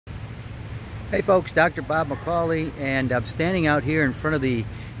Hey folks, Dr. Bob McCauley, and I'm standing out here in front of the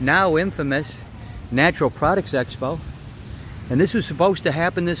now infamous Natural Products Expo. And this was supposed to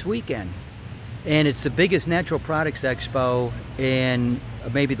happen this weekend. And it's the biggest natural products expo in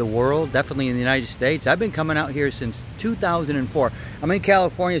maybe the world, definitely in the United States. I've been coming out here since 2004. I'm in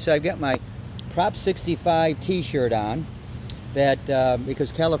California, so I've got my Prop 65 t-shirt on. That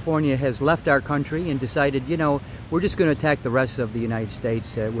because California has left our country and decided, you know, we're just going to attack the rest of the United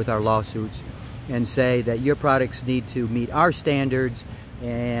States with our lawsuits and say that your products need to meet our standards,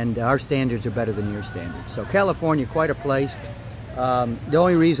 and our standards are better than your standards. So California, quite a place. The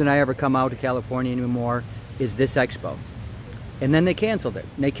only reason I ever come out to California anymore is this expo. And then they canceled it.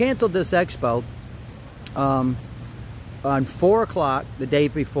 And they canceled this expo on 4 o'clock the day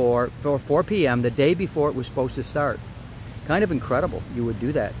before, 4 p.m. the day before it was supposed to start. Kind of incredible you would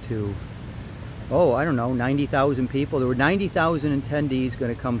do that to, oh, I don't know, 90,000 people. There were 90,000 attendees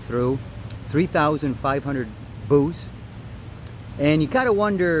going to come through, 3,500 booths. And you kind of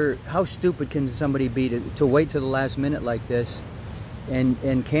wonder how stupid can somebody be to wait till the last minute like this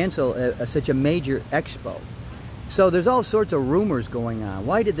and cancel such a major expo. So there's all sorts of rumors going on.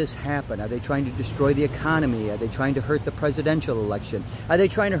 Why did this happen? Are they trying to destroy the economy? Are they trying to hurt the presidential election? Are they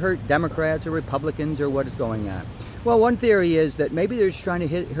trying to hurt Democrats or Republicans, or what is going on? Well, one theory is that maybe they're just trying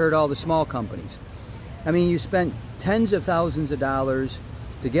to hurt all the small companies. I mean, you spent tens of thousands of dollars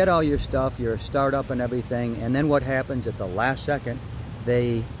to get all your stuff, you're a startup and everything, and then what happens at the last second?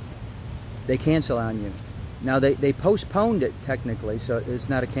 They cancel on you. Now, they postponed it technically, so it's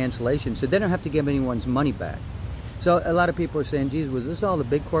not a cancellation, so they don't have to give anyone's money back. So a lot of people are saying, geez, was this all the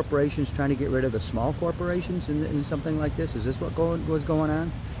big corporations trying to get rid of the small corporations in something like this? Is this what was going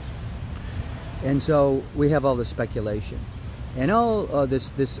on? And so we have all this speculation. And all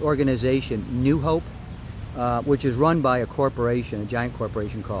this organization, New Hope, which is run by a corporation, a giant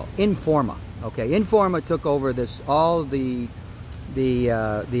corporation called Informa. Okay, Informa took over all the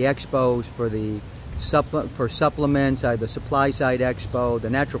expos for supplements, the Supply Side Expo, the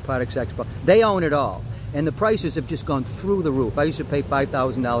Natural Products Expo. They own it all. And the prices have just gone through the roof. I used to pay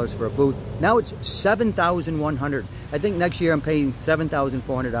 $5,000 for a booth. Now it's $7,100. I think next year I'm paying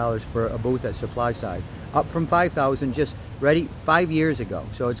 $7,400 for a booth at Supply Side, up from $5,000 just 5 years ago.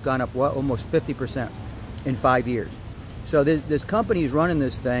 So it's gone up almost 50% in 5 years. So this company is running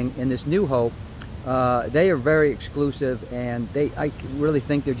this thing, and this New Hope, they are very exclusive, and I really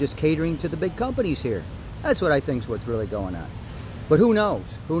think they're just catering to the big companies here. That's what I think is what's really going on. But who knows?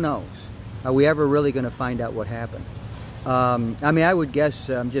 Who knows? Are we ever really going to find out what happened? I mean, I would guess,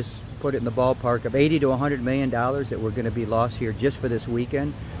 just put it in the ballpark of $80 to $100 million that we're going to be lost here just for this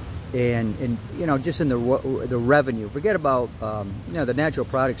weekend. And you know, just in the revenue. Forget about, you know, the natural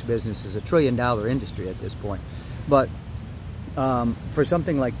products business is $1 trillion industry at this point. But for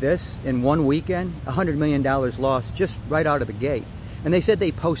something like this, in one weekend, $100 million lost just right out of the gate. And they said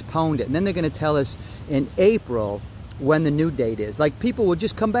they postponed it. And then they're going to tell us in April when the new date is. Like, people will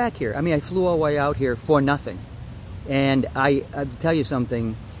just come back here. I mean, I flew all the way out here for nothing. And I have to tell you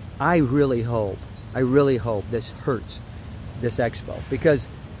something, I really hope this hurts this expo, because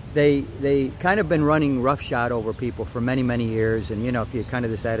they kind of been running roughshod over people for many, many years. And you know, if you kind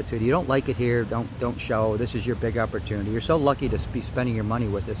of this attitude, you don't like it here, don't show. This is your big opportunity. You're so lucky to be spending your money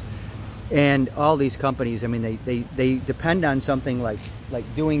with this. And all these companies, I mean, they depend on something like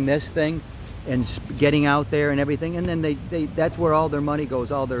doing this thing and getting out there and everything, and then that's where all their money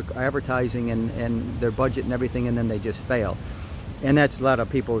goes, all their advertising and their budget and everything, and then they just fail. And that's a lot of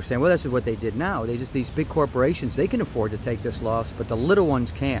people are saying, well, this is what they did now. These big corporations, they can afford to take this loss, but the little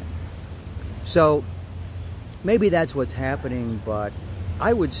ones can't. So maybe that's what's happening, but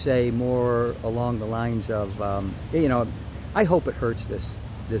I would say more along the lines of, you know, I hope it hurts this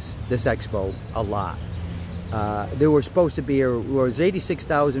expo a lot. There were supposed to be, there was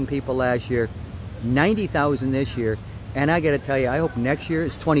 86,000 people last year, 90,000 this year, and I got to tell you, I hope next year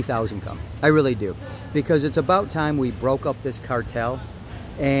is 20,000 come. I really do, because it's about time we broke up this cartel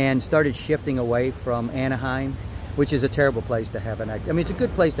and started shifting away from Anaheim, which is a terrible place to have an expo. I mean, it's a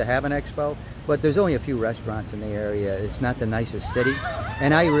good place to have an expo, but there's only a few restaurants in the area. It's not the nicest city,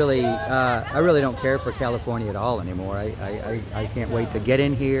 and I really don't care for California at all anymore. I can't wait to get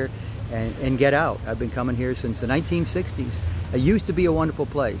in here and get out. I've been coming here since the 1960s. It used to be a wonderful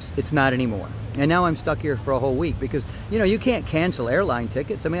place. It's not anymore. And now I'm stuck here for a whole week because, you know, you can't cancel airline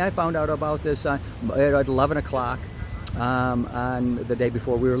tickets. I mean, I found out about this at 11 o'clock on the day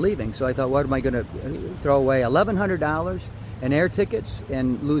before we were leaving. So I thought, what am I going to throw away $1,100 in air tickets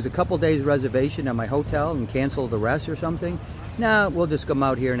and lose a couple days reservation at my hotel and cancel the rest or something? No, we'll just come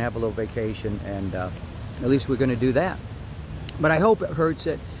out here and have a little vacation, and at least we're going to do that. But I hope it hurts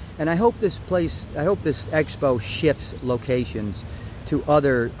it. And I hope this expo shifts locations to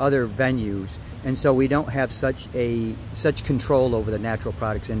other venues, and so we don't have such control over the natural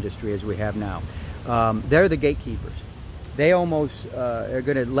products industry as we have now. They're the gatekeepers. They almost are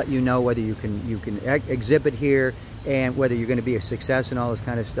going to let you know whether you can exhibit here and whether you're going to be a success and all this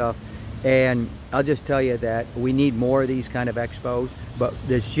kind of stuff. And I'll just tell you that we need more of these kind of expos, but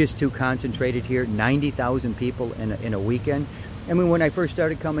there's just too concentrated here. 90,000 people in a weekend. I mean, when I first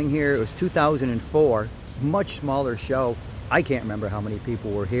started coming here, it was 2004, much smaller show. I can't remember how many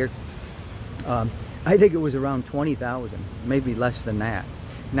people were here. I think it was around 20,000, maybe less than that.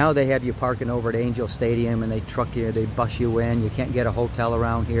 Now they have you parking over at Angel Stadium and they truck you, they bus you in. You can't get a hotel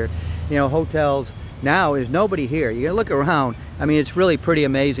around here. You know, hotels now, there's nobody here. You gotta look around. I mean, it's really pretty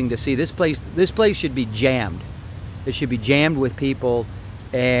amazing to see. This place should be jammed. It should be jammed with people,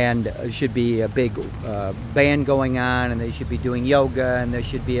 and there should be a big band going on, and they should be doing yoga, and there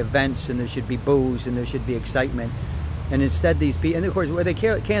should be events, and there should be booze, and there should be excitement. And instead these people, and of course, where they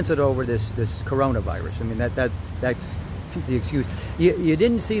canceled over this coronavirus. I mean, that's the excuse. You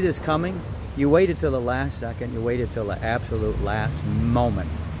didn't see this coming. You waited till the last second. You waited till the absolute last moment,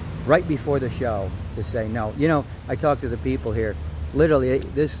 right before the show, to say no. You know, I talked to the people here. Literally,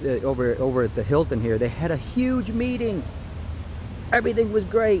 this over at the Hilton here, they had a huge meeting. Everything was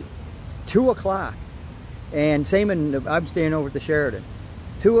great. 2 o'clock, and I'm staying over at the Sheraton.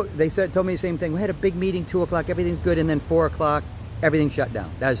 Told me the same thing. We had a big meeting, 2 o'clock, everything's good, and then 4 o'clock, everything shut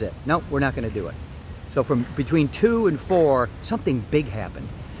down. That's it. No, we're not going to do it. So from between 2 and 4, something big happened.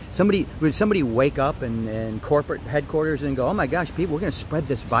 Would somebody wake up in corporate headquarters and go, oh my gosh, people, we're going to spread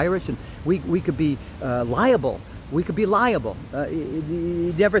this virus, and we could be liable. We could be liable.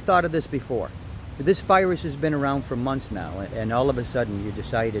 You never thought of this before. This virus has been around for months now, and all of a sudden you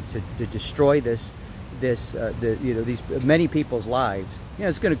decided to destroy these many people's lives. You know,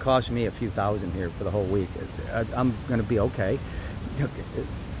 it's going to cost me a few thousand here for the whole week. I'm going to be okay.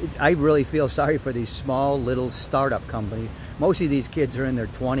 I really feel sorry for these small little startup companies. Most of these kids are in their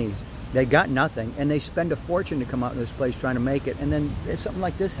 20s. They got nothing, and they spend a fortune to come out to this place trying to make it, and then something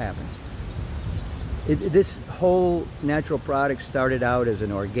like this happens. This whole natural product started out as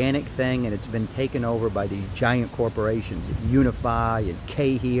an organic thing, and it's been taken over by these giant corporations. Unify and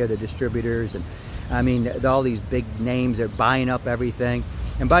KE are the distributors, and I mean, all these big names are buying up everything.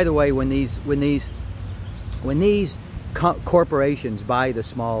 And by the way, when these corporations buy the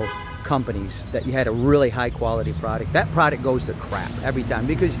small companies that you had a really high quality product, that product goes to crap every time,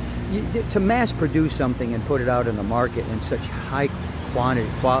 because to mass produce something and put it out in the market in such high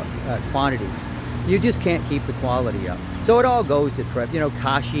quantities, you just can't keep the quality up. So it all goes to trip. You know,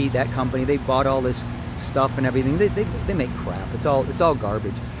 Kashi, that company, they bought all this stuff and everything. They make crap. It's all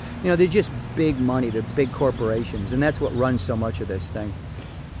garbage. You know, they're just big money. They're big corporations, and that's what runs so much of this thing.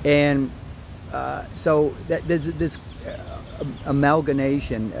 And so there's this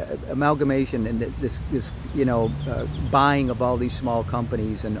amalgamation and this buying of all these small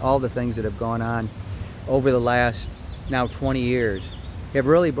companies and all the things that have gone on over the last now 20 years have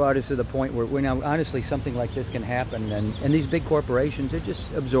really brought us to the point where we're now, honestly, something like this can happen, and these big corporations, they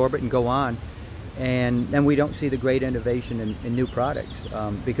just absorb it and go on, and then we don't see the great innovation in new products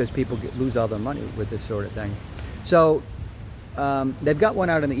because people lose all their money with this sort of thing. So they've got one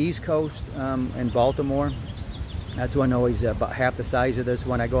out on the East Coast in Baltimore. That's one always about half the size of this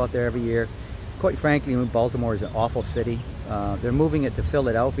one. I go out there every year. Quite frankly, Baltimore is an awful city. They're moving it to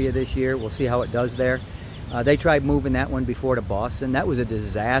Philadelphia this year. We'll see how it does there. They tried moving that one before to Boston. That was a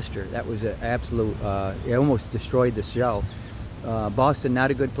disaster. That was an absolute, it almost destroyed the show. Boston,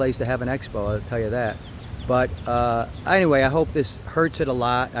 not a good place to have an expo, I'll tell you that. But anyway, I hope this hurts it a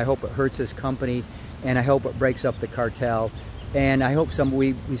lot. I hope it hurts this company, and I hope it breaks up the cartel. And I hope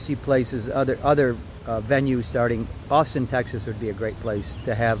we see places, other venues starting. Austin, Texas would be a great place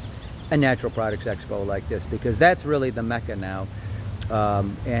to have a Natural Products Expo like this, because that's really the mecca now.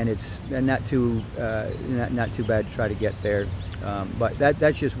 And it's not too bad to try to get there, but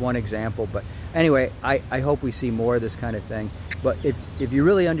that's just one example. But anyway, I hope we see more of this kind of thing. But if you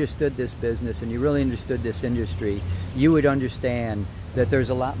really understood this business and you really understood this industry, you would understand that there's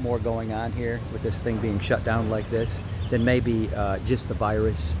a lot more going on here with this thing being shut down like this than maybe just the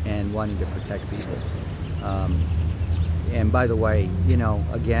virus and wanting to protect people. And by the way, you know,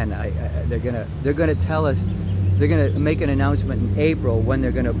 again, they're gonna tell us. They're going to make an announcement in April when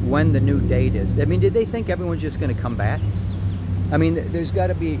the new date is. I mean, did they think everyone's just going to come back? I mean, there's got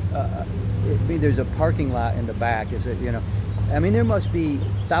to be. There's a parking lot in the back. Is it? You know, I mean, there must be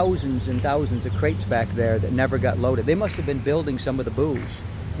thousands and thousands of crates back there that never got loaded. They must have been building some of the booze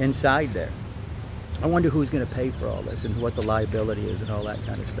inside there. I wonder who's going to pay for all this and what the liability is and all that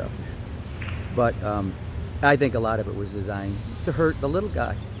kind of stuff. But I think a lot of it was designed to hurt the little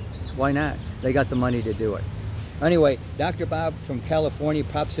guy. Why not? They got the money to do it. Anyway, Dr. Bob from California,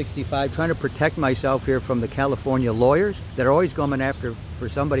 Prop 65, trying to protect myself here from the California lawyers that are always coming after for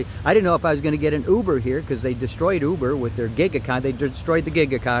somebody. I didn't know if I was going to get an Uber here because they destroyed Uber with their gig economy. They destroyed the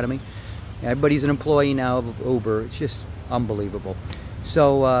gig economy. Everybody's an employee now of Uber. It's just unbelievable.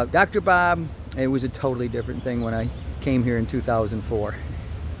 So, Dr. Bob, it was a totally different thing when I came here in 2004.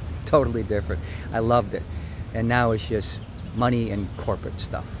 Totally different. I loved it. And now it's just money and corporate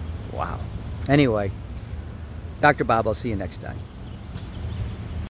stuff. Wow. Anyway, Dr. Bob, I'll see you next time.